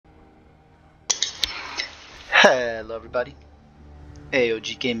Hello everybody,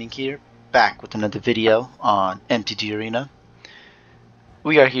 AOG Gaming here, back with another video on MTG Arena.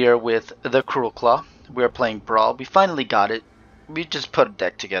 We are here with the Cruelest. We are playing Brawl. We finally got it. We just put a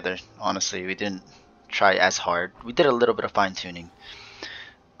deck together, honestly. We didn't try as hard. We did a little bit of fine-tuning.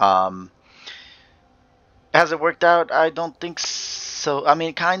 Has it worked out? I don't think so. I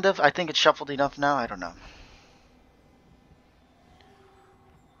mean, kind of. I think it's shuffled enough now. I don't know.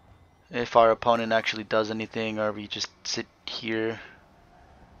 If our opponent actually does anything, or we just sit here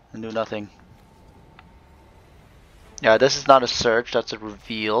and do nothing. Yeah, this is not a search, that's a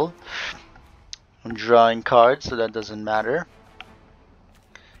reveal. I'm drawing cards, so that doesn't matter.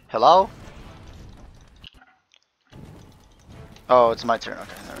 Hello? Oh, it's my turn.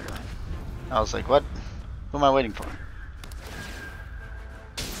 Okay, there we go. I was like, what? Who am I waiting for?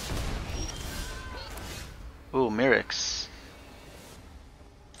 Ooh, Mirix.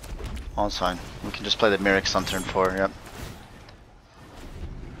 Oh, it's fine. We can just play the Mirix on turn 4, yep.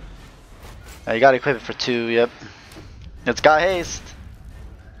 You gotta equip it for 2, yep. It's got haste.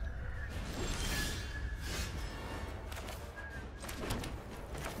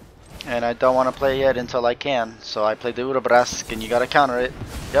 And I don't want to play it until I can, so I play the Urabrask and you gotta counter it.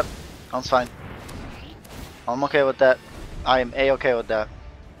 Yep, that's fine. I'm okay with that. I am A-okay with that.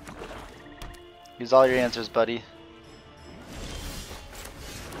 Use all your answers, buddy.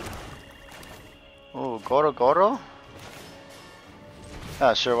 Ooh, Goro?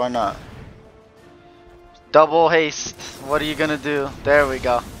 Yeah, sure, why not? Double haste. What are you gonna do? There we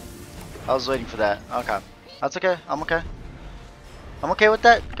go. I was waiting for that. Okay. That's okay. I'm okay. I'm okay with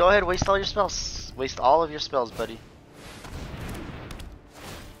that. Go ahead, waste all your spells. Waste all of your spells, buddy.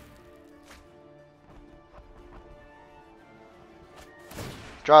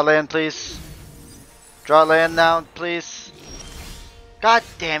 Draw land, please. Draw land now, please. God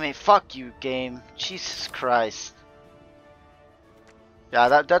damn it. Fuck you, game. Jesus Christ.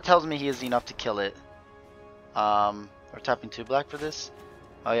 Yeah, that tells me he is enough to kill it. We're tapping 2 black for this.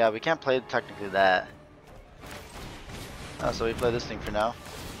 Oh yeah, we can't play technically that. Oh, so we play this thing for now.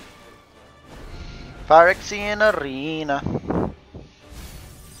 Phyrexian Arena.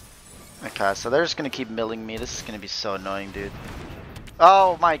 Okay, so they're just gonna keep milling me. This is gonna be so annoying, dude.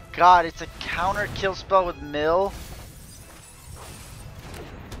 Oh my god, it's a counter kill spell with mill.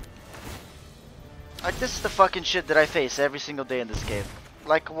 Like, this is the fucking shit that I face every single day in this game.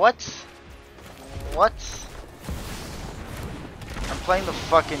 Like, what? What? I'm playing the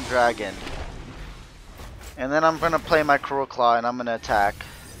fucking dragon. And then I'm gonna play my Cruelest and I'm gonna attack.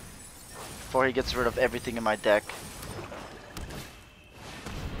 Before he gets rid of everything in my deck.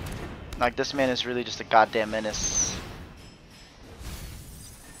 Like, this man is really just a goddamn menace.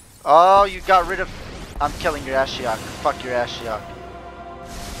 Oh, you got rid of... I'm killing your Ashiok. Fuck your Ashiok.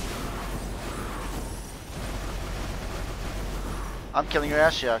 I'm killing your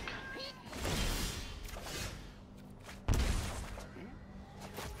Ashiok.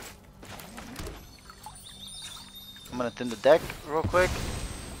 I'm gonna thin the deck real quick.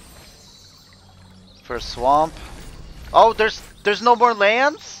 For a swamp. Oh, there's no more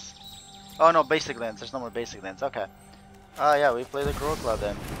lands? Oh no, basic lands. There's no more basic lands. Okay. Oh yeah, we play the Cruelest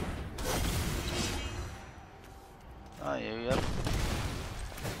then. Oh yeah, yep.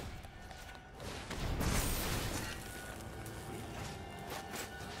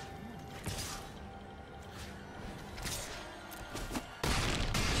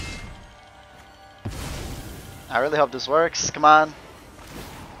 I really hope this works. Come on.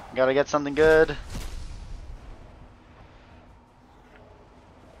 Gotta get something good.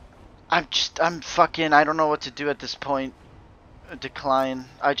 I'm fucking, I don't know what to do at this point. Decline.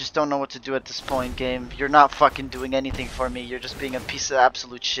 I just don't know what to do at this point, game. You're not fucking doing anything for me. You're just being a piece of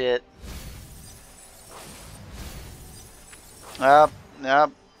absolute shit. Yep.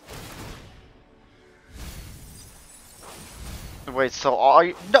 Wait, so all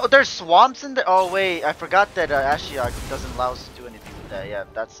you... No, there's swamps in there? Oh wait, I forgot that Ashiok doesn't allow us to do anything with that. Yeah,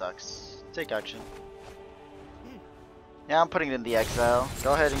 that sucks. Take action. Yeah, I'm putting it in the exile.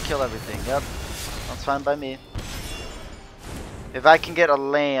 Go ahead and kill everything. Yep, that's fine by me. If I can get a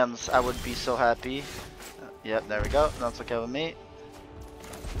lands, I would be so happy. Yep, there we go. That's okay with me.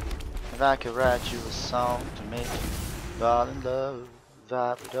 If I could write you a song to make you fall in love,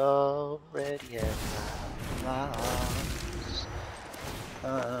 I would already have my arms.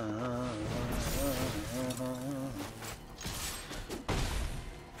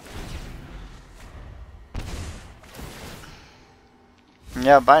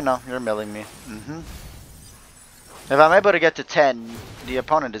 Yeah, bye now. You're milling me. If I'm able to get to 10, the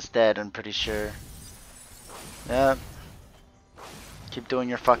opponent is dead, I'm pretty sure. Yep. Keep doing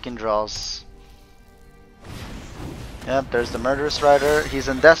your fucking draws. Yep, there's the Murderous Rider. He's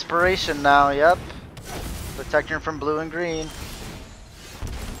in desperation now, yep. Protecting him from blue and green.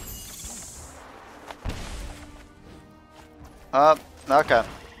 Okay.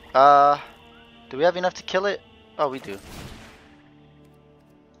 Do we have enough to kill it? Oh, we do.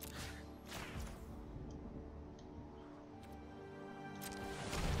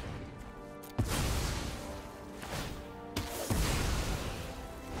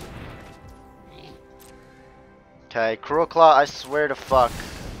 Okay, Cruel Claw, I swear to fuck,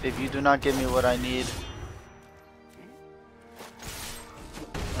 if you do not give me what I need.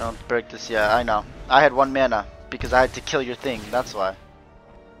 I don't break this, yeah, I know. I had 1 mana, because I had to kill your thing, that's why.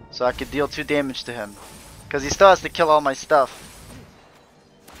 So I could deal 2 damage to him. Because he still has to kill all my stuff.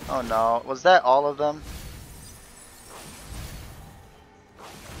 Oh no, was that all of them?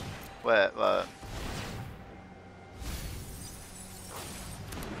 Wait, what?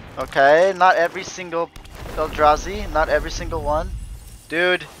 Okay, not every single Eldrazi, not every single one.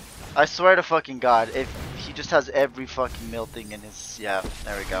 Dude, I swear to fucking god, if he just has every fucking mill thing in his... Yeah,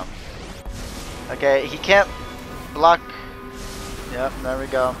 there we go. Okay, he can't block... Yep, there we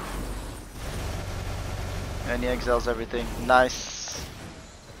go. And he exiles everything. Nice.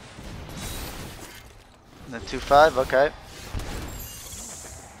 And then 2-5, okay.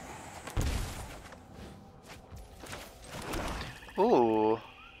 Ooh.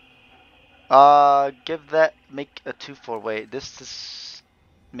 Give that, make a 2-4. Wait, this is,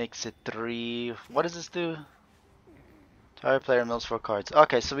 makes it 3. What does this do? Target player mills 4 cards.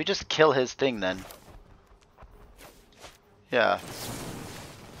 Okay, so we just kill his thing then. Yeah.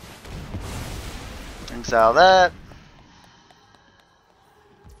 Exile that.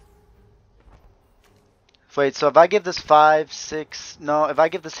 Wait, so if I give this 5, 6, no, if I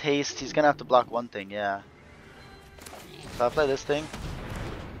give this haste, he's gonna have to block 1 thing, yeah. So I'll play this thing.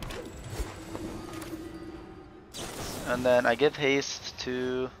 And then I give haste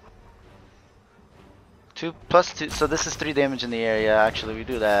to 2 plus 2, so this is 3 damage in the area. Actually, we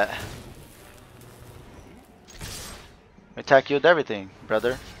do that. Attack you with everything,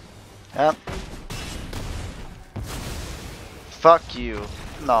 brother. Yep. Fuck you.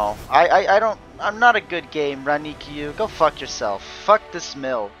 No, I don't. I'm not a good game, Ranikiyu. Go fuck yourself. Fuck this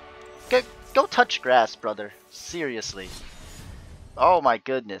mill. Go touch grass, brother. Seriously. Oh my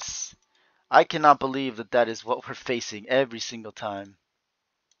goodness. I cannot believe that that is what we're facing every single time.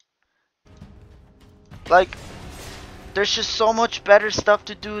 Like, there's just so much better stuff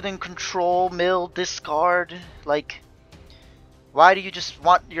to do than control, mill, discard. Like, why do you just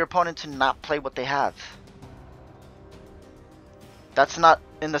want your opponent to not play what they have? That's not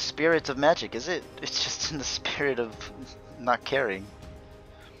in the spirit of Magic, is it? It's just in the spirit of not caring.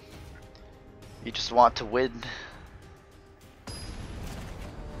 You just want to win.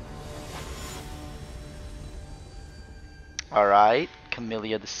 Alright,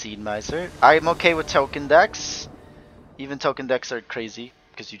 Camellia the Seed Miser. I'm okay with token decks. Even token decks are crazy,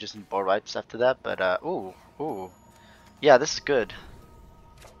 because you just need board wipes after that, but ooh. Yeah, this is good.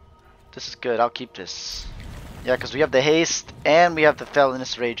 This is good, I'll keep this. Yeah, because we have the haste, and we have the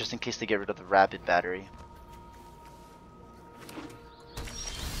Felonious Rage, just in case they get rid of the Rapid Battery.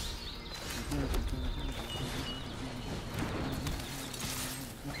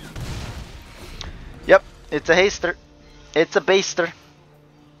 Yep, it's a haster. It's a baster.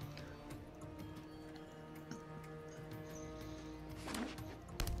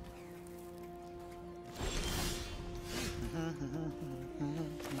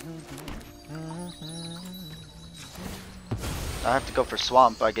 I have to go for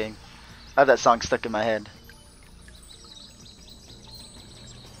Swamp by game. I have that song stuck in my head.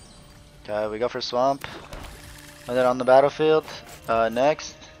 Okay, we go for Swamp. And then on the battlefield,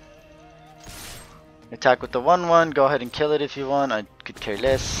 next. Attack with the 1/1, go ahead and kill it if you want. I could care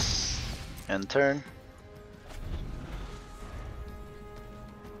less. End turn.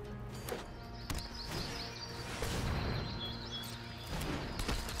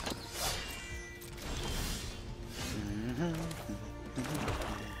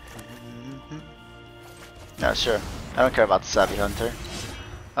 Yeah, sure. I don't care about the Savvy Hunter.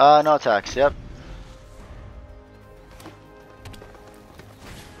 No attacks, yep.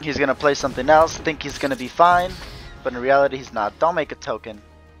 He's gonna play something else, think he's gonna be fine, but in reality he's not. Don't make a token.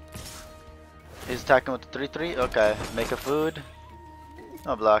 He's attacking with the 3/3? Okay. Make a food.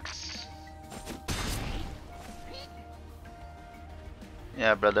 No blocks.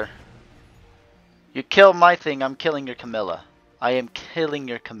 Yeah, brother. You kill my thing, I'm killing your Camilla. I am killing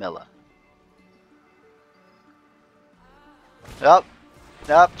your Camilla. Yep,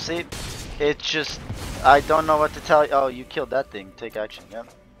 see? It's just, I don't know what to tell you. Oh, you killed that thing. Take action, yep.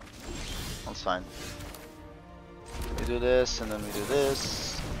 That's fine. We do this, and then we do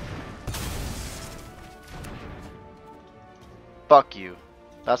this. Fuck you.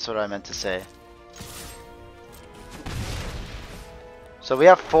 That's what I meant to say. So we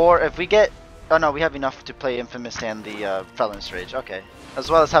have 4. If we get... Oh no, we have enough to play Infamous and the Felon's Rage. Okay.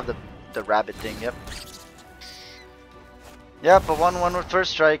 As well as have the rabbit thing, yep. Yep, a 1-1 with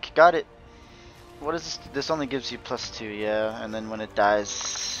first strike. Got it. What is this? This only gives you +2, yeah. And then when it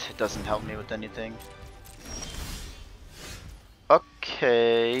dies, it doesn't help me with anything.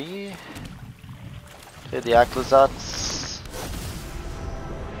 Okay. Okay, the Aclazats.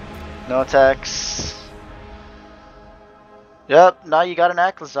 No attacks. Yep, now you got an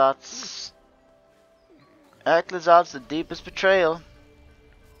Aclazats. Aclazats, the deepest betrayal.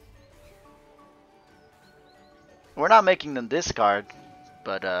 We're not making them discard,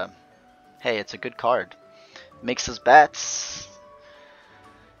 but hey, it's a good card. Makes us bats.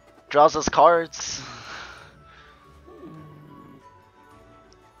 Draws us cards.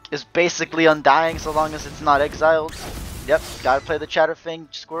 Is basically undying so long as it's not exiled. Yep, gotta play the Chatterfang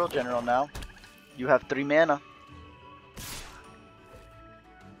Squirrel General now. You have 3 mana.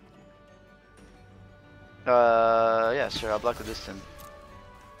 Yeah, sure, I'll block with this then.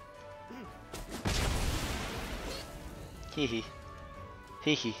 Hehe.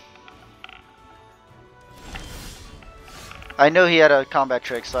 Hehe. I knew he had a combat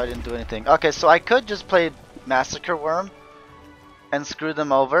trick, so I didn't do anything. Okay, so I could just play Massacre Worm and screw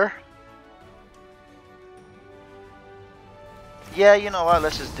them over. Yeah, you know what?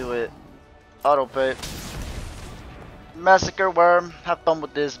 Let's just do it. Auto pay. Massacre Worm. Have fun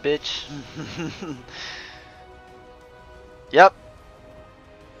with this, bitch. Yep.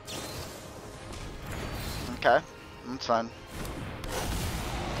 Okay, that's fine.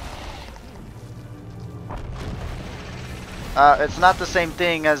 It's not the same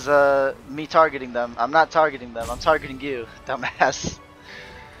thing as me targeting them. I'm not targeting them. I'm targeting you, dumbass.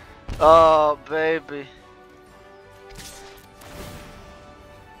 Oh, baby.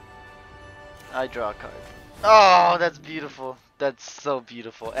 I draw a card. Oh, that's beautiful. That's so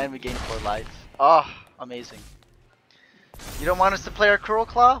beautiful. And we gain 4 life. Oh, amazing. You don't want us to play our Cruel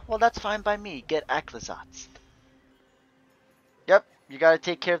Claw? Well, that's fine by me. Get Aclazats. Yep, you gotta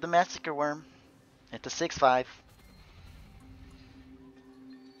take care of the Massacre Worm. It's a 6/5.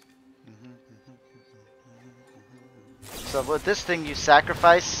 So with this thing, you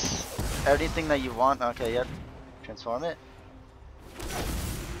sacrifice everything that you want. Okay, yep. Transform it.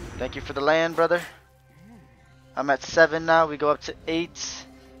 Thank you for the land, brother. I'm at 7 now. We go up to 8.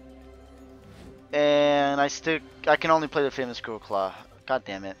 And I can only play the famous Cruel Claw. God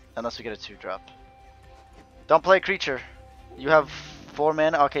damn it. Unless we get a 2-drop. Don't play a creature. You have 4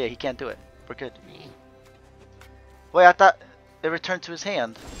 mana. Okay, he can't do it. We're good. Wait, I thought it returned to his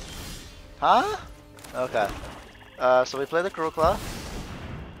hand. Huh? Okay. So we play the Cruel Claw.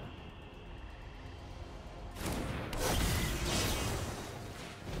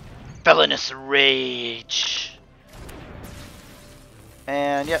 Felon's Rage.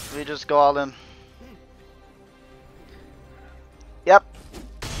 And yep, we just go all in. Yep.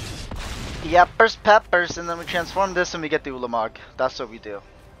 Yappers peppers, and then we transform this and we get the Ulamog. That's what we do.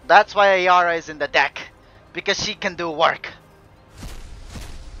 That's why Ayara is in the deck. Because she can do work.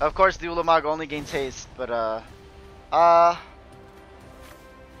 Of course the Ulamog only gains haste, but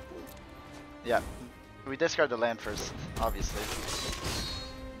yeah. We discard the land first, obviously.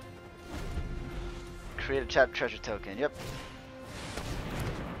 Create a chat treasure token, yep.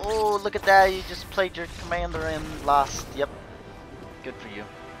 Oh, look at that, you just played your commander and lost, yep. Good for you.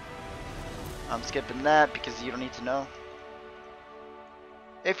 I'm skipping that because you don't need to know.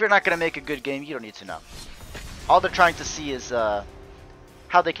 If you're not going to make a good game, you don't need to know. All they're trying to see is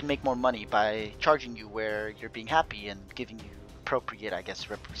how they can make more money by charging you where you're being happy and giving you appropriate, I guess,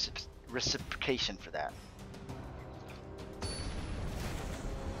 reciprocation for that.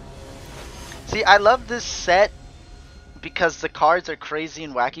 See, I love this set because the cards are crazy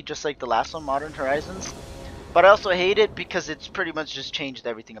and wacky, just like the last one, Modern Horizons. But I also hate it because it's pretty much just changed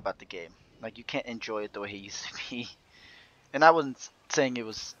everything about the game. Like, you can't enjoy it the way it used to be. And I wasn't saying it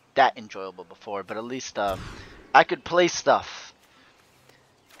was that enjoyable before, but at least I could play stuff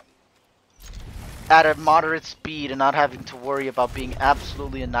at a moderate speed and not having to worry about being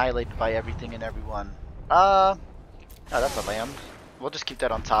absolutely annihilated by everything and everyone. Oh, that's a land. We'll just keep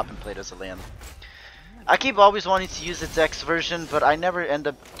that on top and play it as a land. I keep always wanting to use its X version, but I never end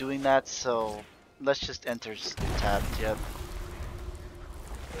up doing that, so let's just enter tapped, yep.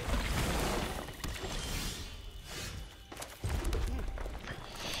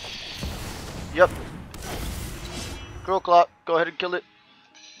 Yep. Cruel Claw, go ahead and kill it.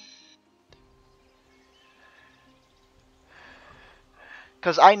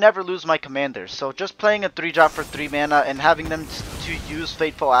 Because I never lose my commanders. So just playing a 3-drop for 3 mana and having them to use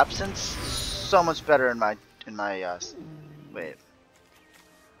Fateful Absence, so much better in my wait.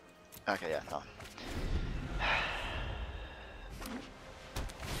 Okay, yeah, no.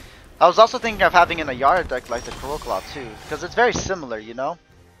 I was also thinking of having in a yard deck like the Cruel Claw too, because it's very similar, you know?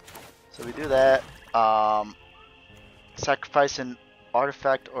 So we do that. Sacrifice an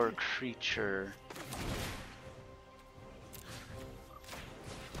artifact or creature.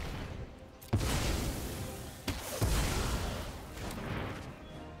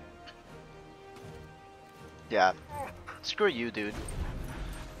 Yeah. Screw you, dude.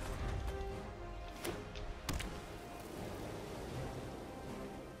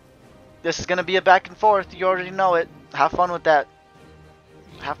 This is gonna be a back and forth, you already know it. Have fun with that.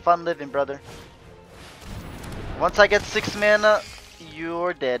 Have fun living, brother. Once I get 6 mana,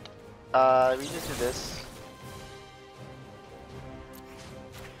 you're dead. We just do this.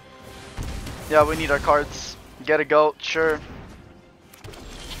 Yeah, we need our cards. Get a goat, sure.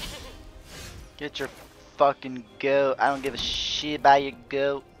 Get your fucking goat. I don't give a shit about your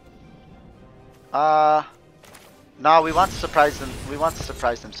goat. No, we want to surprise them. We want to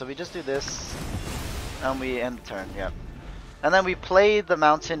surprise them. So we just do this, and we end the turn. Yep. And then we play the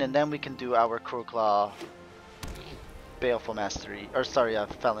mountain, and then we can do our Cruel Claw, Baleful Mastery, or sorry,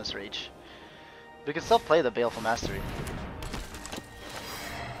 Felon's Rage. We can still play the Baleful Mastery.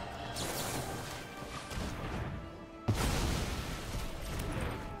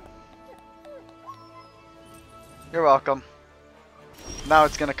 You're welcome. Now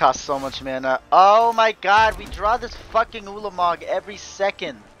it's gonna cost so much mana. Oh my god, we draw this fucking Ulamog every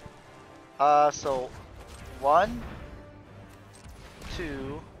second. So 1,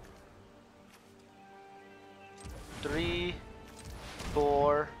 2, 3,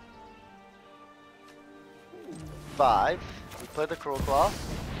 4, 5. We play the Cruel Claw.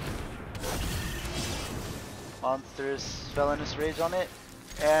 Monsters Felonous Rage on it.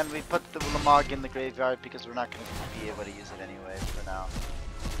 And we put the Ulamog in the graveyard because we're not going to be able to use it anyway for now.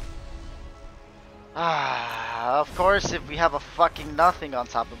 Of course, if we have a fucking nothing on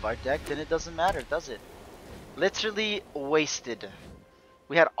top of our deck, then it doesn't matter, does it? Literally wasted.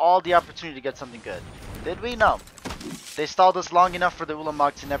 We had all the opportunity to get something good. Did we? No. They stalled us long enough for the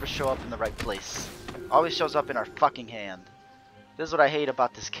Ulamog to never show up in the right place. Always shows up in our fucking hand. This is what I hate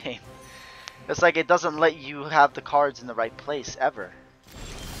about this game. It's like it doesn't let you have the cards in the right place, ever.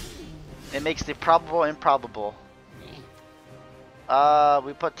 It makes the probable improbable.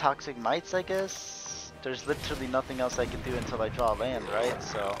 We put Toxic Mites, I guess? There's literally nothing else I can do until I draw land, right?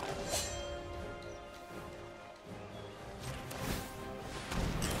 So...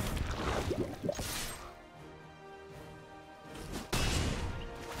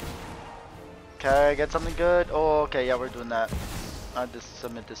 Okay, get something good. Oh, okay, yeah, we're doing that. I'll just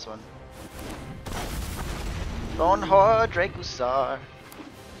submit this one. Bonehor Dracusar.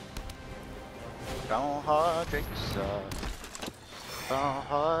 Bonehor Dracusar.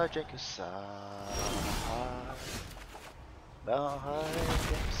 Bonehor Dracusar. Bonehor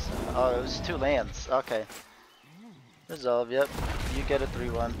Dracusar. Oh, it was 2 lands. Okay. Resolve, yep. You get a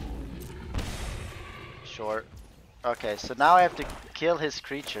 3-1. Short. Okay, so now I have to kill his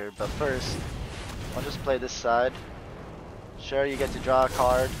creature, but first, I'll just play this side. Sure, you get to draw a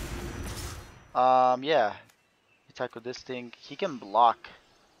card. Yeah. You tackle this thing. He can block.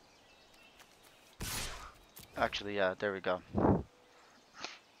 Actually, yeah, there we go.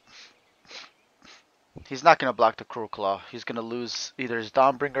 He's not gonna block the Cruel Claw. He's gonna lose either his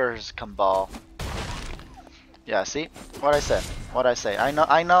Dawnbringer or his Kambal. Yeah, see? What I said. What I say. I know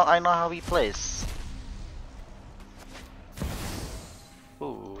how he plays.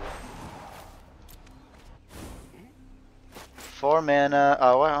 Ooh. 4 mana.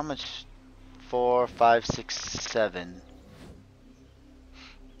 Oh, well, how much? 4, 5, 6, 7.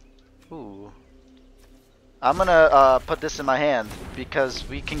 Ooh. I'm gonna put this in my hand because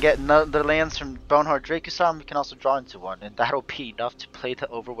we can get the lands from Bonehor Dracusar and we can also draw into one, and that'll be enough to play the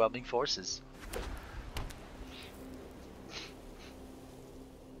overwhelming forces.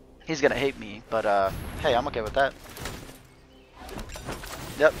 He's gonna hate me, but hey, I'm okay with that.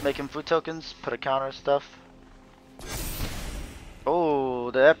 Yep, make him food tokens, put a counter stuff. Oh,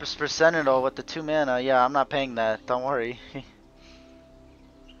 the Esper Sentinel with the 2 mana. Yeah, I'm not paying that. Don't worry.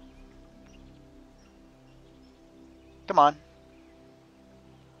 Come on.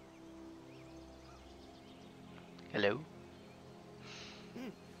 Hello.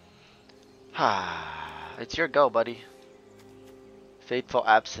 It's your go, buddy. Fateful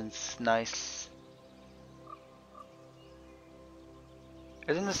Absence, nice.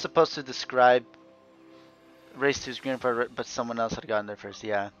 Isn't this supposed to describe Race to screen for, but someone else had gotten there first.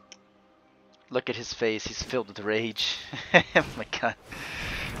 Yeah. Look at his face. He's filled with rage. Oh my god.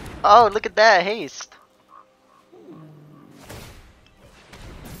 Oh, look at that haste.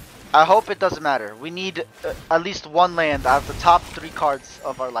 I hope it doesn't matter. We need at least one land out of the top 3 cards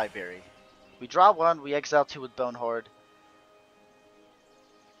of our library. We draw 1, we exile 2 with Bone Horde.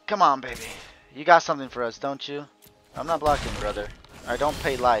 Come on, baby. You got something for us, don't you? I'm not blocking, brother. I don't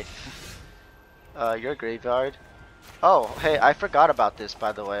pay life. Your graveyard. Oh, hey, I forgot about this,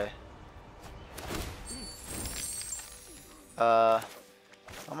 by the way. How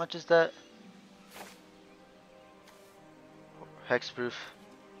much is that? Hexproof.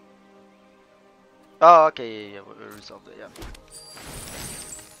 Oh, okay, yeah, we resolved it, yeah.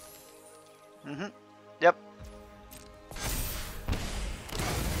 Yep.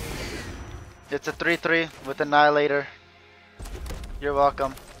 It's a 3/3 with Annihilator. You're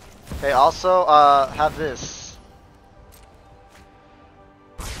welcome. Hey, also, have this.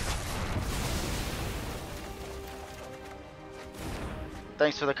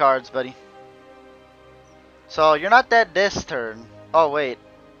 Thanks for the cards, buddy. So, you're not dead this turn. Oh, wait.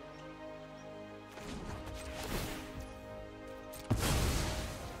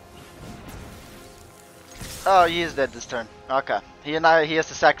 Oh, he is dead this turn. Okay. He has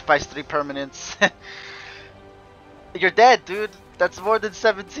to sacrifice 3 permanents. You're dead, dude. That's more than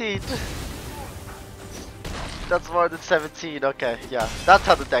 17. That's more than 17. Okay, yeah. That's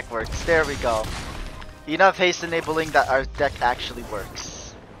how the deck works. There we go. Enough haste enabling that our deck actually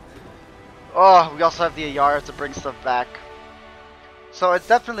works. Oh, we also have the Ayara to bring stuff back. So it's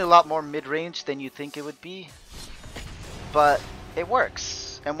definitely a lot more mid-range than you think it would be. But it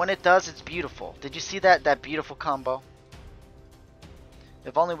works. And when it does, it's beautiful. Did you see that beautiful combo?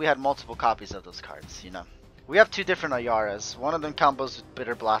 If only we had multiple copies of those cards, you know. We have 2 different Ayaras. One of them combos with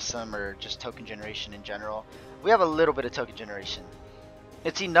Bitter Blossom or just token generation in general. We have a little bit of token generation.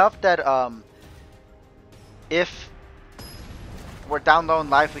 It's enough that if we're down low in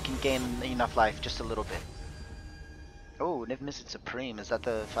life, we can gain enough life, just a little bit. Oh, Niv Mizzet Supreme. Is that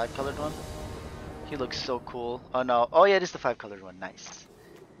the 5-colored one? He looks so cool. Oh no. Oh yeah, it is the 5-colored one. Nice.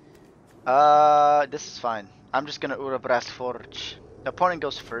 This is fine. I'm just gonna Urabras Forge. The opponent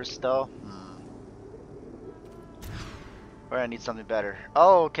goes first though. Or I need something better.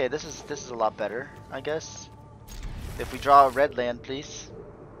 Oh, okay. This is a lot better, I guess. If we draw a red land, please.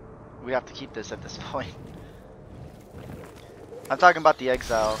 We have to keep this at this point. I'm talking about the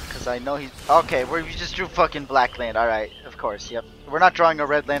exile, because I know he's... Okay, we just drew fucking black land. Alright, of course, yep. We're not drawing a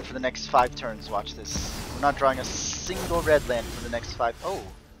red land for the next 5 turns, watch this. We're not drawing a single red land for the next 5... Oh.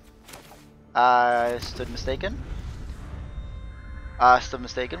 I stood mistaken. Stood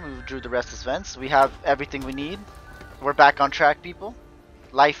mistaken. We drew the Restless Vents. We have everything we need. We're back on track, people.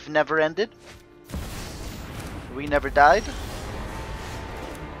 Life never ended. We never died.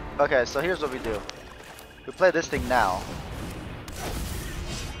 Okay, so here's what we do. We play this thing now.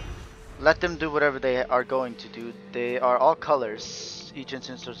 Let them do whatever they are going to do. They are all colors. Each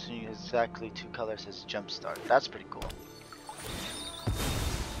instance is exactly 2 colors as jumpstart. That's pretty cool.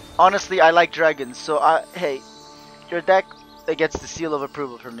 Honestly, I like dragons, so hey, your deck, it gets the seal of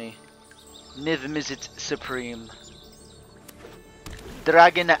approval from me. Niv Mizzet Supreme.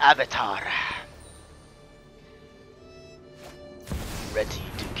 Dragon Avatar. Ready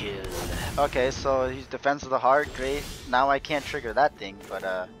to kill. Okay, so he's Defense of the Heart, great. Now I can't trigger that thing,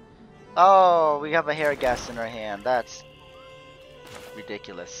 but oh, we have a hair gas in our hand. That's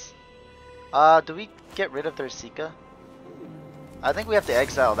ridiculous. Do we get rid of their Sika? I think we have to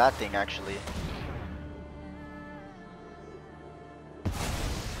exile that thing, actually.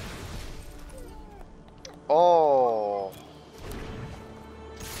 Oh.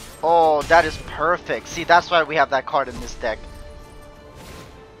 Oh, that is perfect. See, that's why we have that card in this deck.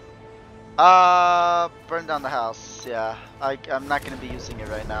 Burn down the house. Yeah, I'm not going to be using it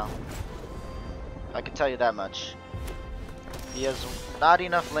right now. I can tell you that much. He has not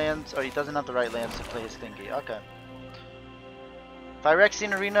enough lands, or he doesn't have the right lands to play his thingy. Okay.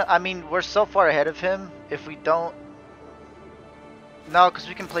 Phyrexian Arena, I mean, we're so far ahead of him. If we don't... No, because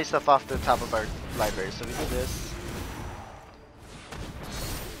we can play stuff off the top of our library. So we do this.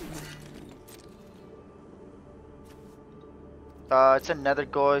 It's a Nether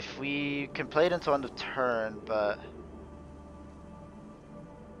Goyf. We can play it until end of turn, but...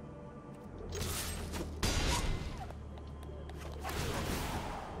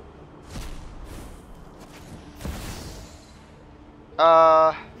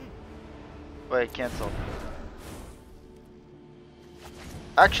 Wait, cancel.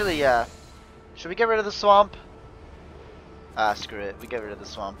 Actually, yeah. Should we get rid of the swamp? Ah, screw it. We get rid of the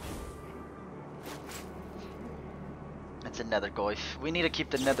swamp. It's a nether goyf. We need to keep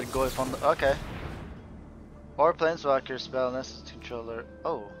the nether goyf on the. Okay. Or planeswalker spell unless it's controller.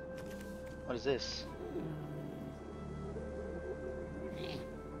 Oh. What is this?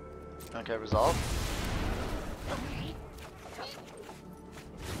 Okay, resolve.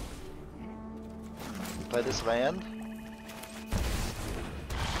 Play this land.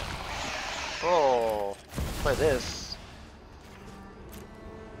 Oh. Play this.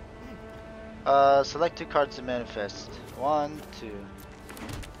 Select 2 cards to manifest. 1, 2.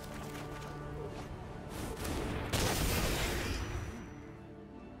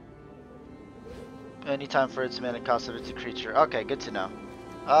 Anytime for its mana cost of its creature. Okay, good to know.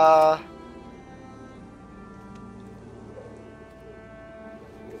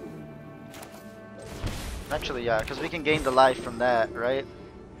 Actually, yeah, because we can gain the life from that, right?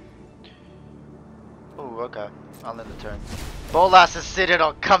 Oh, okay. I'll end the turn. Bolas and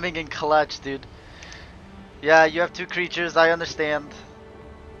Citadel coming in clutch, dude. Yeah, you have 2 creatures. I understand.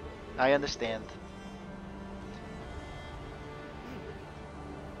 I understand.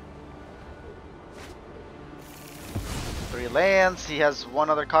 Three lands. He has 1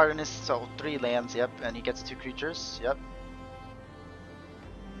 other card in his, so 3 lands. Yep, and he gets 2 creatures. Yep.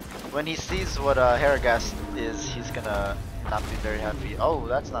 When he sees what Haragast is, he's gonna not be very happy. Oh,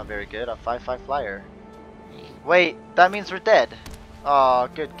 that's not very good. A 5/5 flyer. Wait, that means we're dead. Oh,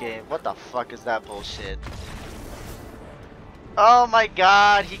 good game. What the fuck is that bullshit? Oh my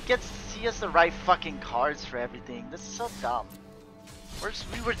god, he has the right fucking cards for everything. This is so dumb.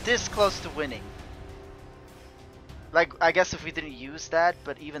 We were this close to winning. Like, I guess if we didn't use that,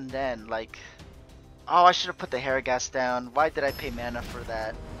 but even then, like... Oh, I should have put the Haragast down. Why did I pay mana for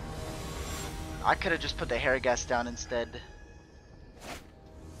that? I could have just put the Haragast down instead.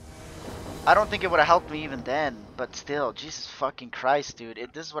 I don't think it would have helped me even then, but still, Jesus fucking Christ, dude.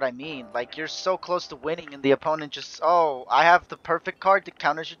 This is what I mean. Like, you're so close to winning and the opponent just... Oh, I have the perfect card to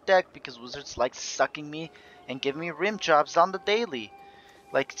counter your deck because Wizards like sucking me and giving me rim jobs on the daily.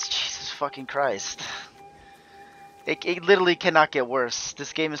 Like, Jesus fucking Christ. It literally cannot get worse.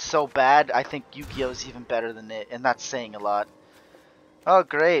 This game is so bad, I think Yu-Gi-Oh! Is even better than it, and that's saying a lot. Oh,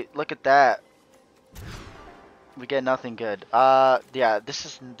 great. Look at that. We get nothing good. Yeah, this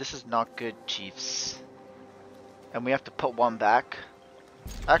is not good, Chiefs. And we have to put 1 back.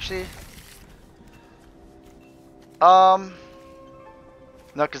 Actually, no,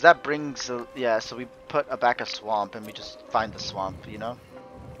 because that brings yeah. So we put back a swamp, and we just find the swamp, you know.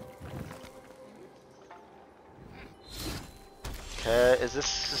 Okay, is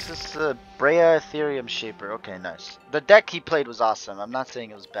this Brea Ethereum Shaper? Okay, nice. The deck he played was awesome. I'm not saying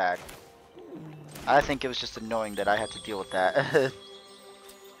it was bad. I think it was just annoying that I had to deal with that.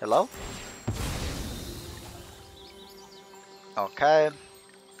 Hello? Okay.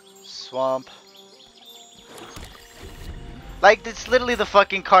 Swamp. Like, it's literally the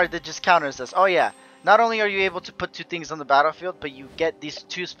fucking card that just counters us. Oh yeah. Not only are you able to put 2 things on the battlefield, but you get these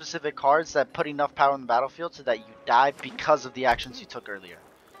 2 specific cards that put enough power on the battlefield so that you die because of the actions you took earlier.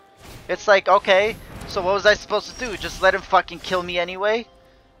 It's like, okay, so what was I supposed to do? Just let him fucking kill me anyway?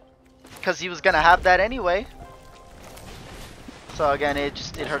 Because he was gonna have that anyway. So again, it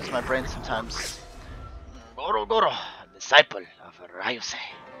hurts my brain sometimes. Goro Goro, disciple of Ryusei.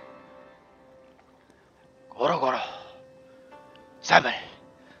 Goro Goro, disciple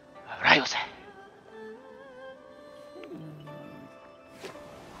of Ryusei.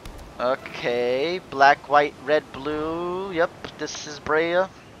 Okay, black, white, red, blue. Yep, this is Brea.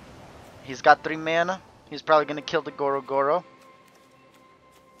 He's got 3 mana. He's probably gonna kill the Goro Goro.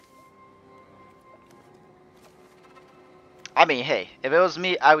 I mean, hey, if it was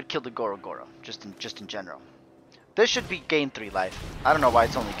me, I would kill the Goro Goro, just in general. This should be gain 3 life. I don't know why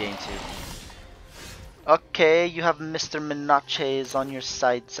it's only gain 2. Okay, you have Mr. Minaches on your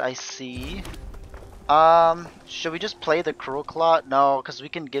sides, I see. Should we just play the Cruel Claw? No, because we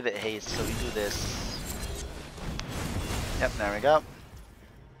can give it haste, so we do this. Yep, there we go.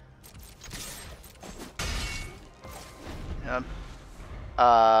 Yep.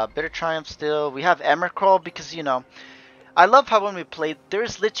 Bitter Triumph still. We have Emrakul because, you know, I love how when we played,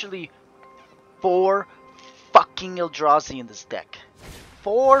 there's literally 4 fucking Eldrazi in this deck.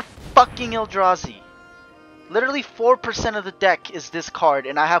 4 fucking Eldrazi. Literally 4% of the deck is this card,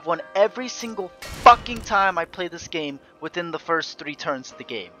 and I have one every single fucking time I play this game within the first 3 turns of the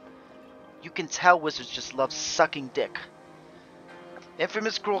game. You can tell Wizards just love sucking dick.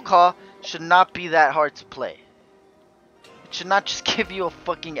 Infamous Cruel Claw should not be that hard to play. It should not just give you a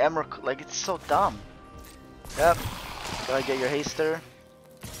fucking Emerald. Like, it's so dumb. Yep. Gotta get your haster.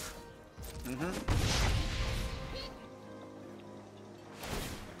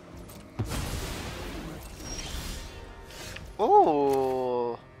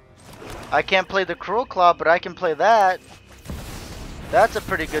 Ooh. I can't play the Cruel Claw, but I can play that. That's a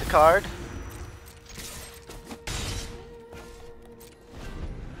pretty good card.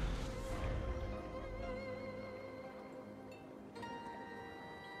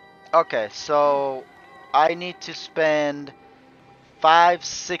 Okay, so I need to spend 5,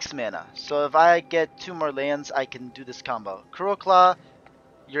 6 mana. So if I get 2 more lands, I can do this combo. Cruel Claw,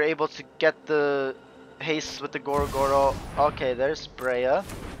 you're able to get the haste with the Goro Goro. Okay, there's Breya.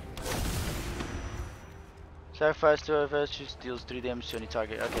 Sacrifice 2 of us, deals 3 damage to any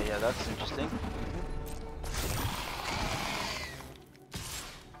target. Okay, yeah, that's interesting.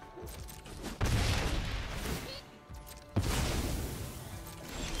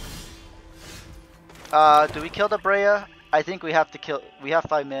 Do we kill the Breya? I think we have to kill. We have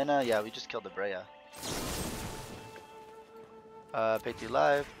 5 mana. Yeah, we just killed the Breya. Pay 2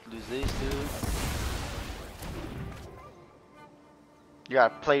 life, lose these 2. You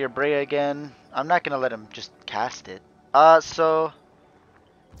gotta play your Breya again. I'm not gonna let him just cast it. So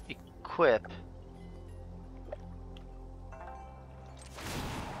equip.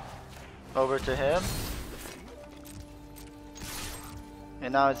 Over to him.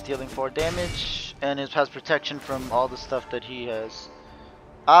 And now it's dealing 4 damage, and it has protection from all the stuff that he has.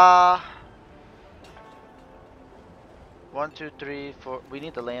 1, 2, 3, 4. We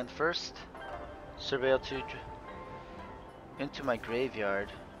need the land first. Surveil 2 into my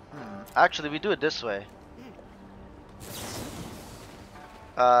graveyard. Actually, we do it this way.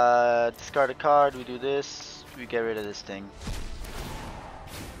 Discard a card. We do this. We get rid of this thing.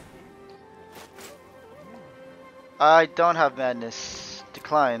 I don't have madness.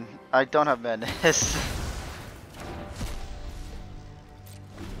 Decline. I don't have madness.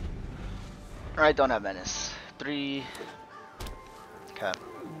 I don't have madness. 3. Okay.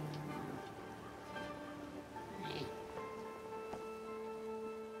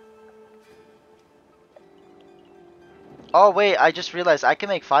 Oh wait, I just realized I can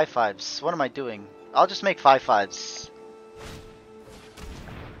make 5/5s. What am I doing? I'll just make 5/5s.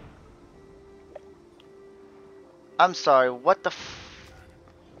 I'm sorry, what the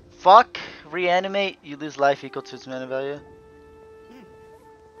fuck? Reanimate, you lose life equal to its mana value?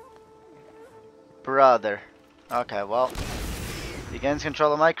 Brother. Okay, well. He gains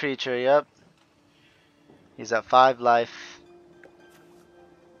control of my creature, yep. He's at 5 life.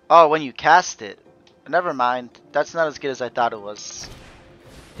 Oh, when you cast it. Never mind. That's not as good as I thought it was.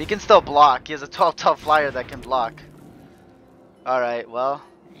 He can still block. He has a 12 flyer that can block. Alright, well.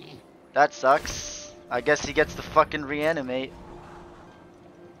 That sucks. I guess he gets to fucking reanimate.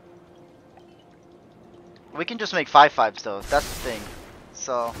 We can just make 5/5s though. That's the thing.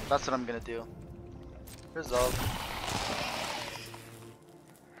 So, that's what I'm gonna do. Resolve.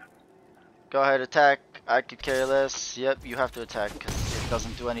 Go ahead, attack. I could care less. Yep, you have to attack because it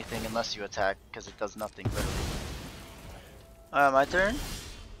doesn't do anything unless you attack because it does nothing literally. My turn.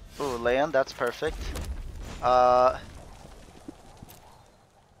 Ooh, land. That's perfect.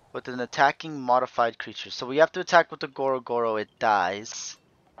 With an attacking modified creature. So we have to attack with the Goro Goro. It dies.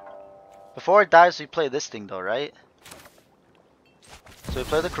 Before it dies, we play this thing though, right? So we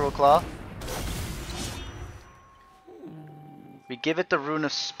play the Cruel Claw. We give it the Rune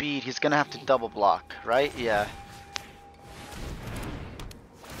of Speed. He's gonna have to double block, right? Yeah.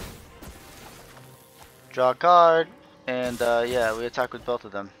 Draw a card, and yeah, we attack with both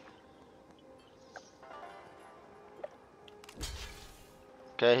of them.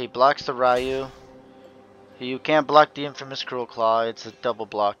 Okay, he blocks the Ryu. You can't block the infamous Cruel Claw. It's a double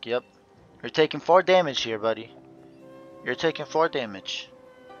block. Yep. You're taking 4 damage here, buddy. You're taking 4 damage.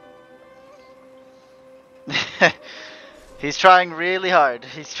 He's trying really hard.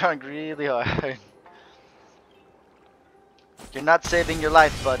 He's trying really hard. You're not saving your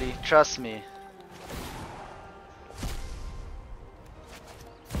life, buddy. Trust me.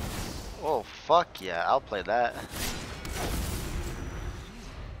 Oh, fuck yeah. I'll play that.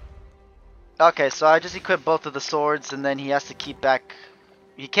 Okay, so I just equipped both of the swords, and then he has to keep back.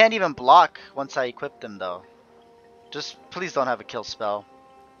 He can't even block once I equip them, though. Just please don't have a kill spell.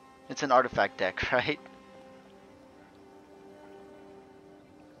 It's an artifact deck, right?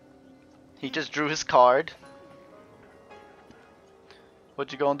 He just drew his card.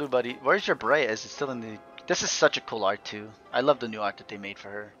 What you gonna do, buddy? Where's your Breya? Is it still in the... This is such a cool art, too. I love the new art that they made for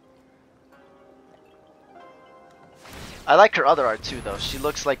her. I like her other art, too, though. She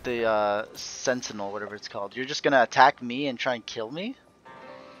looks like the Sentinel, whatever it's called. You're just gonna attack me and try and kill me?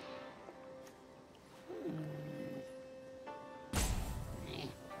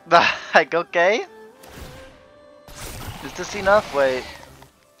 Like, okay. Is this enough? Wait.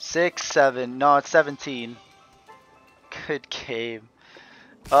 6, 7. No, it's 17. Good game.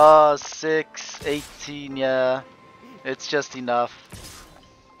 6, 18, yeah. It's just enough.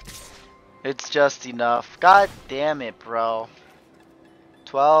 It's just enough. God damn it, bro.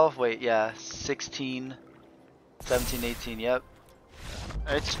 12, wait, yeah. 16, 17, 18, yep.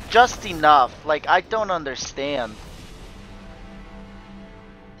 It's just enough. Like, I don't understand.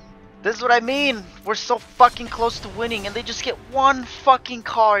 This is what I mean. We're so fucking close to winning, and they just get one fucking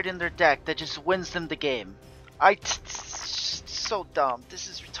card in their deck that just wins them the game. So dumb. This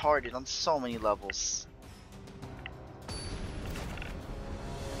is retarded on so many levels.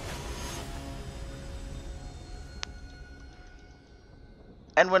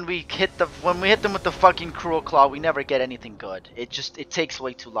 And when we hit them with the fucking Cruel Claw, we never get anything good. It takes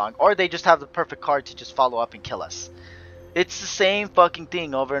way too long. Or they just have the perfect card to just follow up and kill us. It's the same fucking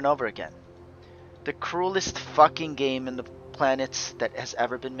thing over and over again. The cruelest fucking game in the planets that has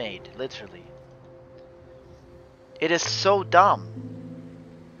ever been made, literally. It is so dumb.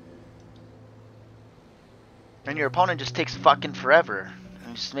 And your opponent just takes fucking forever.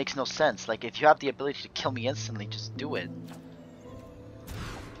 It just makes no sense. Like, if you have the ability to kill me instantly, just do it.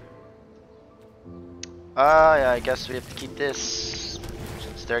 Yeah, I guess we have to keep this.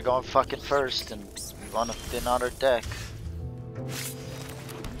 Since they're going fucking first and we want to thin out our deck.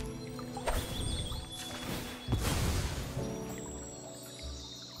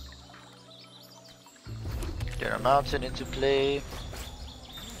 Get our mountain into play.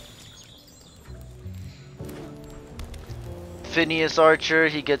 Phineas Archer,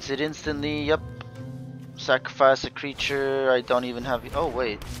 he gets it instantly, yep. Sacrifice a creature, I don't even have... Oh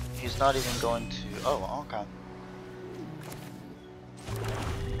wait, he's not even going to... Oh, okay.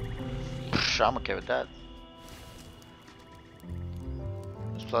 I'm okay with that.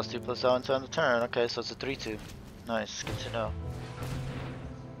 It's +2/+0 on the turn, okay, so it's a 3/2. Nice, good to know.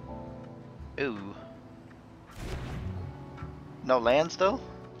 Ooh. No lands though?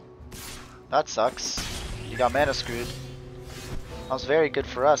 That sucks. You got mana screwed. That was very good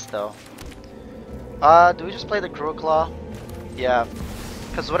for us though. Do we just play the Cruel Claw? Yeah.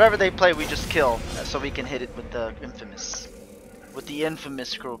 Because whatever they play we just kill. So we can hit it with the infamous. With the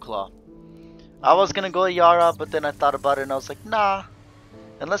infamous Cruel Claw. I was gonna go Yara, but then I thought about it and I was like, nah.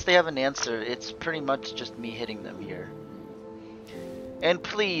 Unless they have an answer, it's pretty much just me hitting them here. And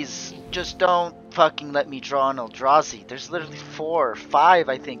please, just don't fucking let me draw an Eldrazi. There's literally 4 or 5,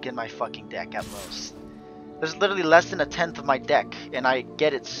 I think, in my fucking deck at most. There's literally less than 1/10 of my deck, and I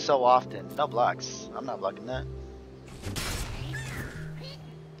get it so often. No blocks. I'm not blocking that.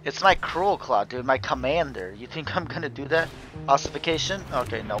 It's my Cruel Claw, dude. My commander. You think I'm gonna do that? Ossification?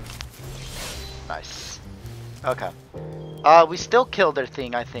 Okay, nope. Nice. Okay. We still kill their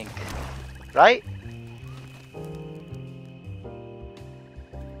thing, I think. Right?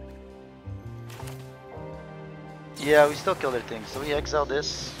 Yeah, we still kill their thing. So we exile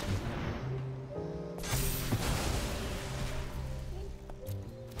this.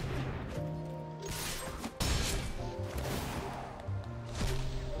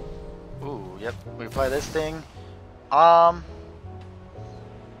 Ooh, yep. We play this thing.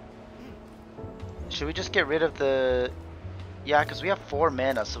 Should we just get rid of the... Yeah, because we have 4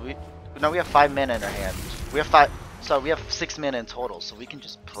 mana, so we... No, we have 5 mana in our hand. We have 5... So we have 6 mana in total, so we can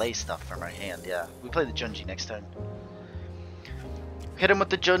just play stuff from our hand, yeah. We play the Junji next turn. Hit him with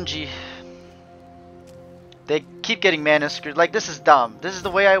the Junji. They keep getting mana screwed. Like, this is dumb. This is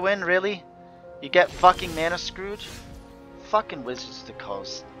the way I win, really? You get fucking mana screwed? Fucking Wizards of the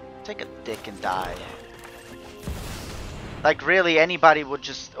Coast. Take a dick and die. Like, really, anybody would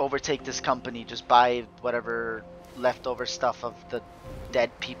just overtake this company, just buy whatever leftover stuff of the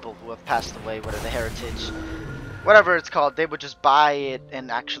dead people who have passed away, whatever the heritage, whatever it's called. They would just buy it and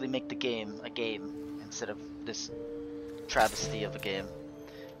actually make the game a game instead of this travesty of a game.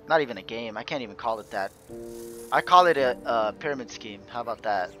 Not even a game. I can't even call it that. I call it a pyramid scheme. How about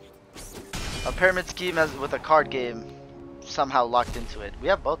that? A pyramid scheme as with a card game somehow locked into it. We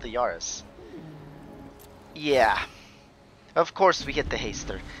have both the Yaras. Yeah. Of course we hit the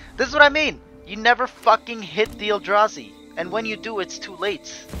Haster. This is what I mean. You never fucking hit the Eldrazi. And when you do, it's too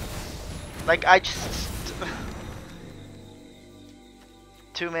late. Like, I just...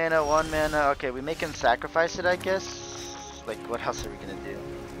 2 mana, 1 mana. Okay, we make him sacrifice it, I guess. Like, what else are we gonna do?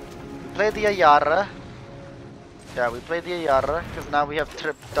 We play the Ayara. Yeah, we play the Ayara, because now we have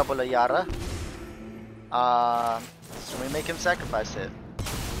double Ayara. So we make him sacrifice it.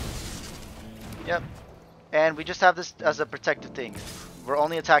 Yep. And we just have this as a protective thing. We're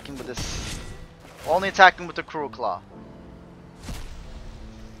only attacking with this. Only attacking with the Cruel Claw.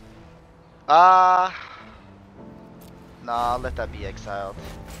 Nah, let that be exiled.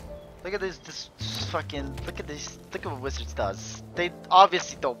 Look at this fucking, look at this, look at what Wizards does. They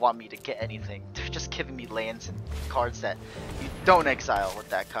obviously don't want me to get anything. They're just giving me lands and cards that you don't exile with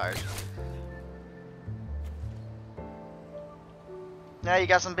that card. Yeah, you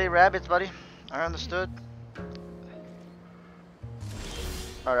got some big rabbits, buddy. I understood.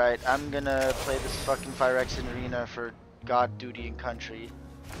 Alright, I'm gonna play this fucking Phyrexian Arena for God, Duty, and Country.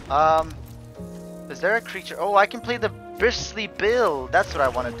 Is there a creature? Oh, I can play the Bristly Bill. That's what I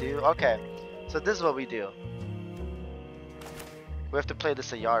want to do. Okay, so this is what we do. We have to play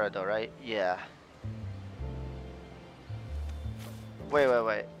this Ayara though, right? Yeah.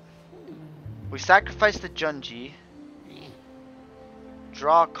 Wait. We sacrifice the Junji.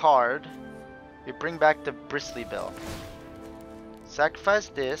 Draw a card. We bring back the Bristly Bill. Sacrifice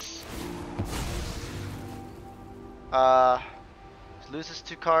this. Loses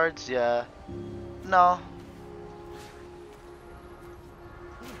 2 cards, yeah. No.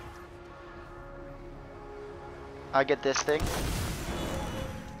 I get this thing.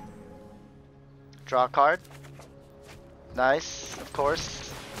 Draw a card. Nice, of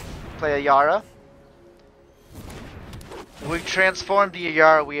course. Play a Yara. We transformed the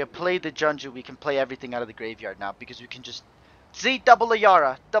Ayara, we have played the Junju, we can play everything out of the graveyard now because we can just Z double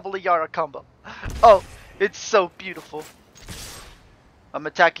Ayara combo. Oh, it's so beautiful. I'm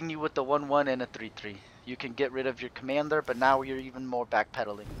attacking you with the 1/1 and a 3/3. You can get rid of your commander, but now you're even more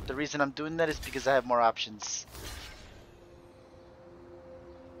backpedaling. The reason I'm doing that is because I have more options.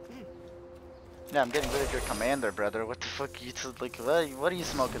 Yeah, I'm getting rid of your commander, brother. What the fuck are you like? What are you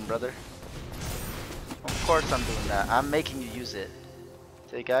smoking, brother? Of course I'm doing that. I'm making you use it.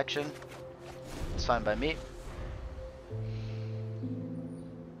 Take action. It's fine by me.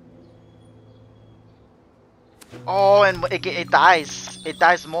 Oh, and it dies. It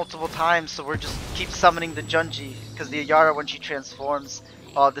dies multiple times, so we're just keep summoning the Junji because the Ayara when she transforms.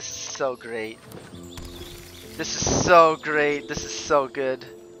 Oh, this is so great. This is so great. This is so good.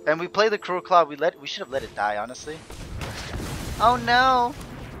 And we play the Cruel Claw. We should have let it die, honestly. Oh no!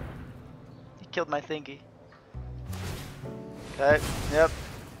 He killed my thingy. Okay. Yep.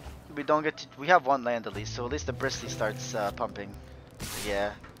 We don't get to. We have 1 land at least, so at least the Bristly starts pumping.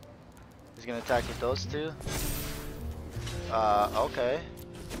 Yeah. He's gonna attack with those 2. Okay.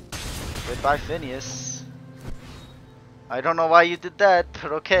 Goodbye, Phineas. I don't know why you did that,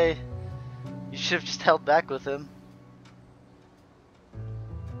 but okay. You should have just held back with him.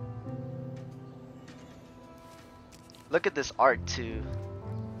 Look at this art too.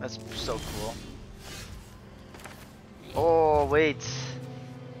 That's so cool. Oh, wait.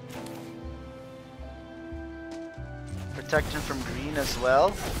 Protection from green as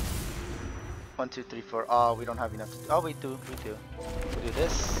well. 1, 2, 3, 4. Oh, we don't have enough. Oh, we do. We do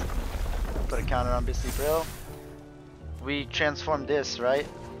this. Put a counter on Bristly Bill. We transform this, right?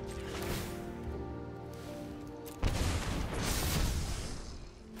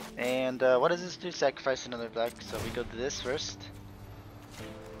 And what does this do? Sacrifice another black. So we go to this first.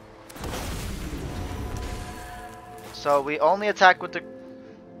 So we only attack with the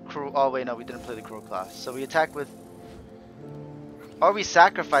Cruel. Oh wait, no, we didn't play the Cruel Claw. So we attack with. Or we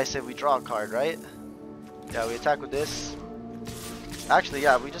sacrifice it, we draw a card, right? Yeah, we attack with this. Actually,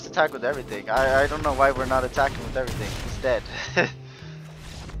 yeah, we just attack with everything. I don't know why we're not attacking with everything. It's dead.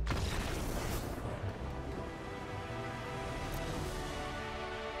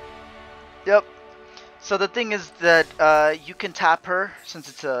 Yep. So the thing is that you can tap her, since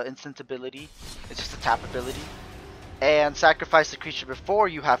it's an instant ability. It's just a tap ability. And sacrifice the creature before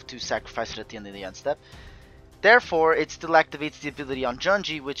you have to sacrifice it at the end of the end step. Therefore, it still activates the ability on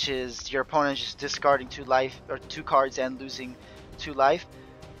Junji, which is your opponent just discarding 2 life or 2 cards and losing 2 life,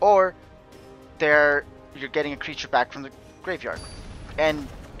 or you're getting a creature back from the graveyard, and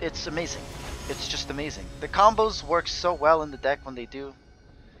it's amazing. It's just amazing. The combos work so well in the deck when they do.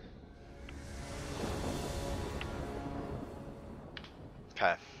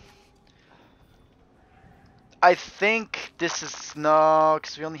 Okay. I think this is no,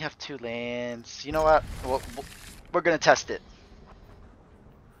 because we only have 2 lands. You know what? We're gonna test it.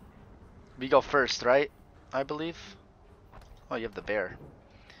 We go first, right? I believe. Oh, you have the bear.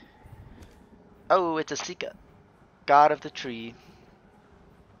 Oh, it's a Sika, God of the Tree.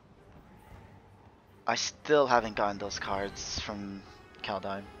 I still haven't gotten those cards from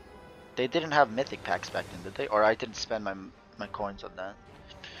Kaldheim. They didn't have mythic packs back then, did they? Or I didn't spend my coins on that.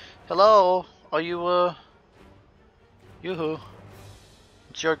 Hello, are you Yoo-hoo.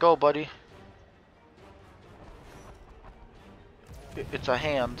 It's your go, buddy. It's a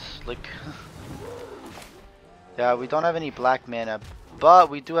hand, like. Yeah, we don't have any black mana,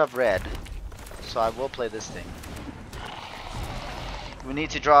 but we do have red. So I will play this thing. We need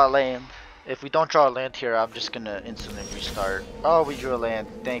to draw a land. If we don't draw a land here, I'm just gonna instantly restart. Oh, we drew a land.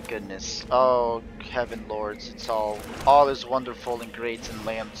 Thank goodness. Oh, heaven lords. It's all is wonderful and great in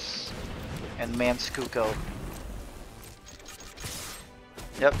lands. And man's Kuko.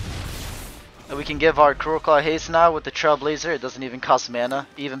 Yep. And we can give our Cruel Claw haste now with the Trailblazer. It doesn't even cost mana.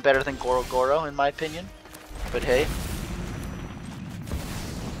 Even better than Goro Goro in my opinion. But hey.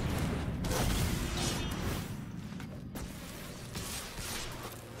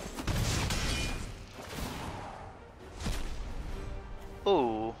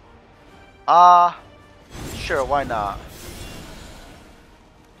 Ooh. Sure, why not?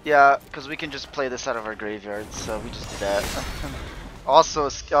 Yeah, because we can just play this out of our graveyard, so we just do that. Also,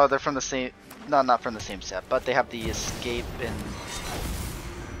 oh, they're from the same, no, not from the same set, but they have the escape and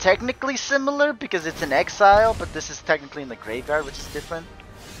technically similar because it's in exile, but this is technically in the graveyard, which is different,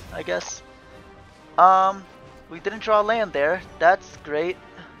 I guess. We didn't draw land there. That's great.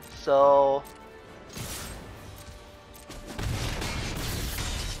 So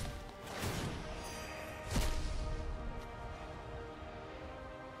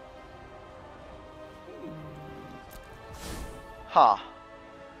huh.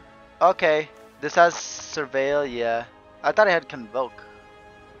 Okay. This has Surveil, yeah. I thought I had Convoke.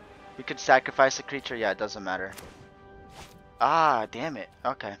 We could sacrifice a creature, yeah, it doesn't matter. Ah, damn it.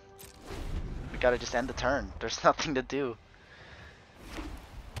 Okay. We gotta just end the turn. There's nothing to do.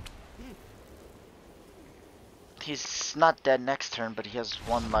 He's not dead next turn, but he has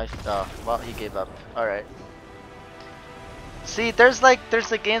 1 life. Well, he gave up. Alright. See, there's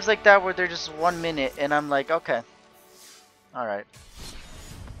the games like that where they're just 1 minute, and I'm like, okay. Alright.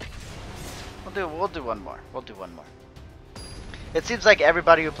 We'll do one more. We'll do one more. It seems like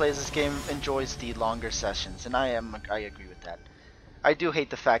everybody who plays this game enjoys the longer sessions, and I agree with that. I do hate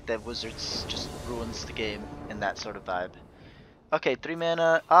the fact that Wizards just ruins the game in that sort of vibe. Okay, 3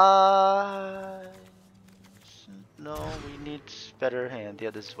 mana. No, we need better hand.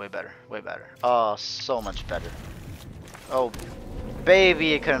 Yeah, this is way better. Way better. Oh, so much better. Oh,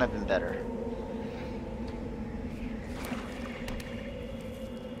 baby, it couldn't have been better.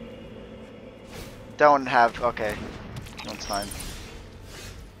 Don't have. Okay, that's fine.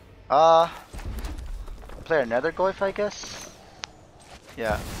 Play another Goyf, I guess.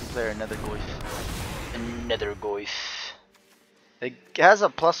 Yeah, play another Goyf. Another Goyf. It has a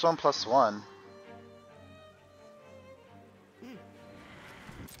 +1/+1.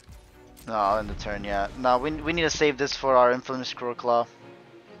 No, in the turn, yeah. No, we need to save this for our Infamous Cruel Claw.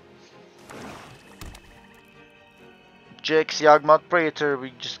 Jix, Yawgmoth Praetor,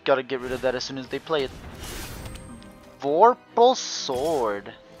 we just gotta get rid of that as soon as they play it. Vorpal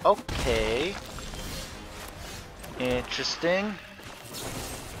Sword. Okay. Interesting.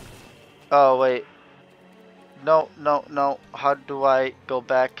 Oh, wait. No, no, no. How do I go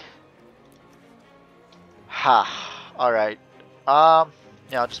back? Ha. Alright.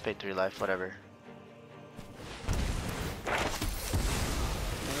 Yeah, I'll just pay 3 life, whatever.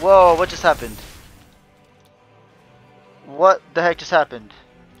 Whoa, what just happened? What the heck just happened?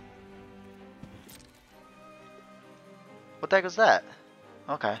 What the heck was that?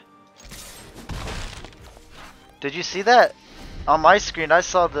 Okay. Did you see that? On my screen, I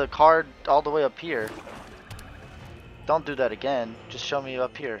saw the card all the way up here. Don't do that again. Just show me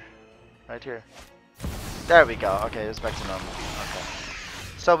up here. Right here. There we go. Okay, it's back to normal. Okay.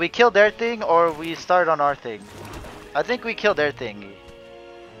 So we killed their thing, or we start on our thing? I think we killed their thingy.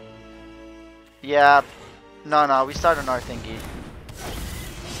 Yeah. No, we start on our thingy.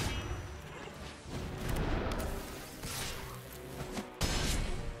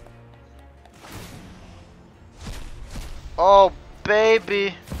 Oh,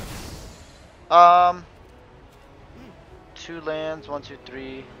 baby. 2 lands, 1, 2,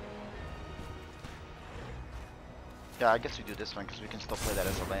 3. Yeah, I guess we do this one because we can still play that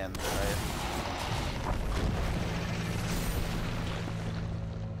as a land, right?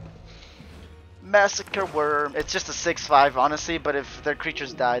 Massacre Worm. It's just a 6/5, honestly, but if their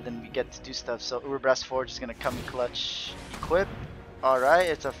creatures die, then we get to do stuff. So Uberbrass Forge is gonna come in clutch. Equip. Alright,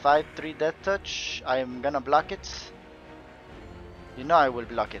 it's a 5/3 Death Touch. I am gonna block it. You know I will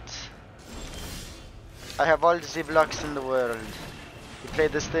block it. I have all the blocks in the world. You play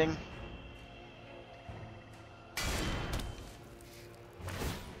this thing?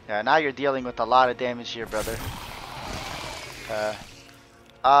 Yeah, now you're dealing with a lot of damage here, brother.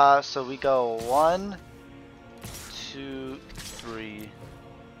 So we go 1, 2, 3.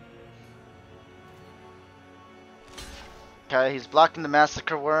 Okay, he's blocking the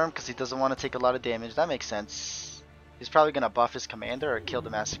Massacre Worm because he doesn't want to take a lot of damage. That makes sense. He's probably gonna buff his commander or kill the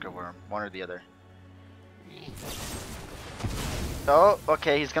Massacre Worm, one or the other. Oh,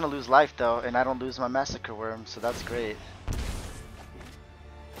 okay, he's gonna lose life though, and I don't lose my Massacre Worm, so that's great.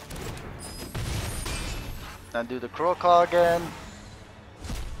 Now do the Cruel Claw again.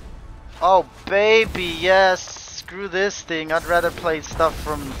 Oh baby, yes! Screw this thing, I'd rather play stuff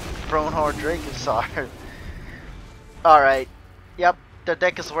from Bronehor Dracosaur. Alright, yep, the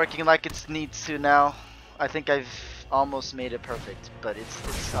deck is working like it needs to now. I think I've almost made it perfect, but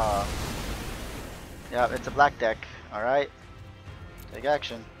yeah, it's a black deck, alright. Take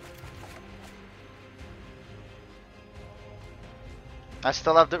action. I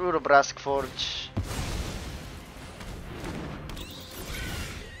still have the Urobrask Forge.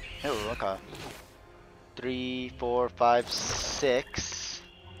 Oh, okay. 3, 4, 5, 6.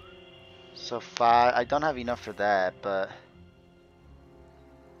 So 5. I don't have enough for that, but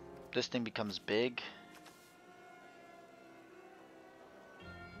this thing becomes big.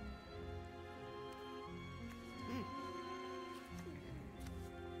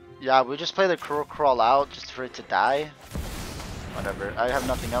 Yeah, we just play the crawl out just for it to die. Whatever. I have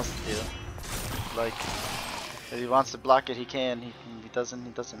nothing else to do. Like, if he wants to block it, he can. He doesn't.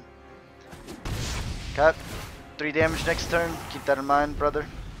 He doesn't. Cut. 3 damage next turn. Keep that in mind, brother.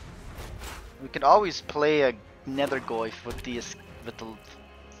 We could always play a Nethergoyf with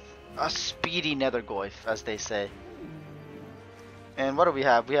a speedy Nethergoyf, as they say. And what do we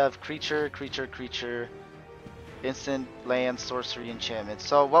have? We have creature, creature, creature, instant, land, sorcery, enchantment.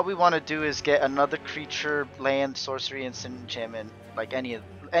 So what we want to do is get another creature, land, sorcery, instant, enchantment, like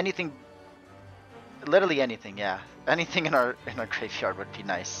anything, literally anything. Yeah, anything in our graveyard would be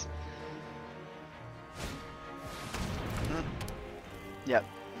nice. Yep.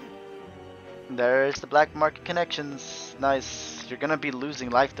 There's the black market connections. Nice. You're gonna be losing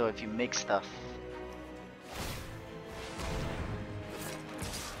life though if you make stuff.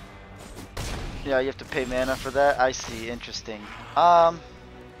 Yeah, you have to pay mana for that. I see. Interesting. Yeah,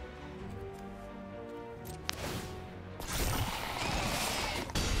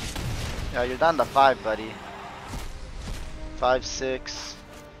 you're down to 5, buddy. 5, 6.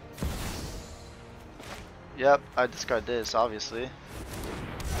 Yep, I discard this, obviously.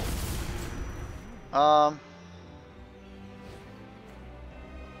 2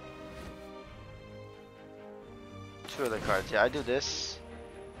 other cards. Yeah, I do this.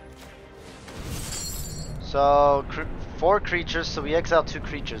 So 4 creatures. So we exile 2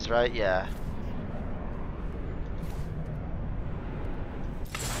 creatures, right? Yeah.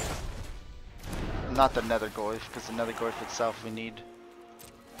 Not the Nethergoyf, because the Nethergoyf itself we need.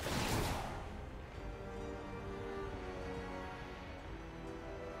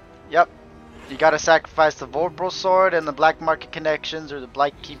 Yep. You gotta sacrifice the Vorpal Sword and the Black Market Connections, or the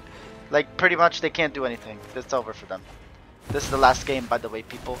Black Keep. Like, pretty much they can't do anything. It's over for them. This is the last game, by the way,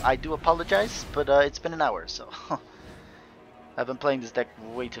 people. I do apologize, but it's been an hour, so... I've been playing this deck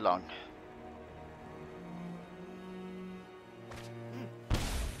way too long.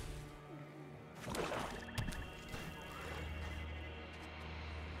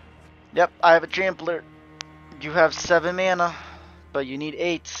 Yep, I have a Trampler. You have 7 mana, but you need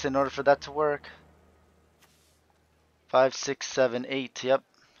 8 in order for that to work. 5, 6, 7, 8, yep.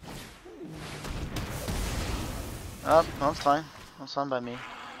 Oh, that's fine. That's fine by me.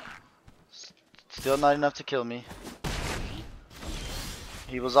 Still not enough to kill me.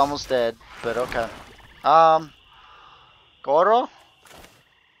 He was almost dead, but okay. Goro?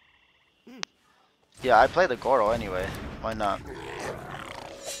 Yeah, I play the Goro anyway. Why not?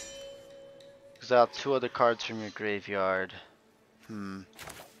 Exile 2 other cards from your graveyard.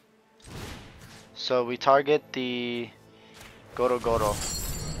 So we target the Goro.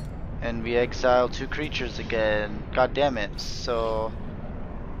 And we exile 2 creatures again. God damn it. So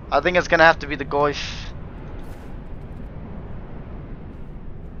I think it's gonna have to be the Goyf.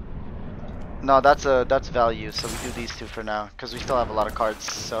 No, that's value, so we do these 2 for now, because we still have a lot of cards.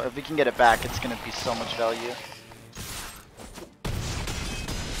 So if we can get it back, it's gonna be so much value.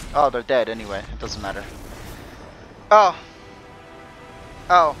 Oh, they're dead anyway. It doesn't matter. Oh.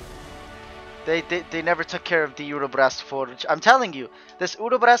 They never took care of the Urobrask Forge. I'm telling you, this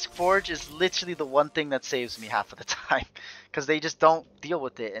Urobrask Forge is literally the one thing that saves me half of the time. Because they just don't deal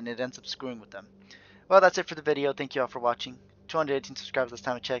with it, and it ends up screwing with them. Well, that's it for the video. Thank you all for watching. 218 subscribers last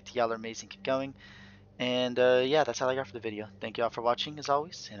time I checked. Y'all are amazing. Keep going. And yeah, that's all I got for the video. Thank you all for watching, as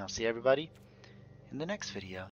always. And I'll see everybody in the next video.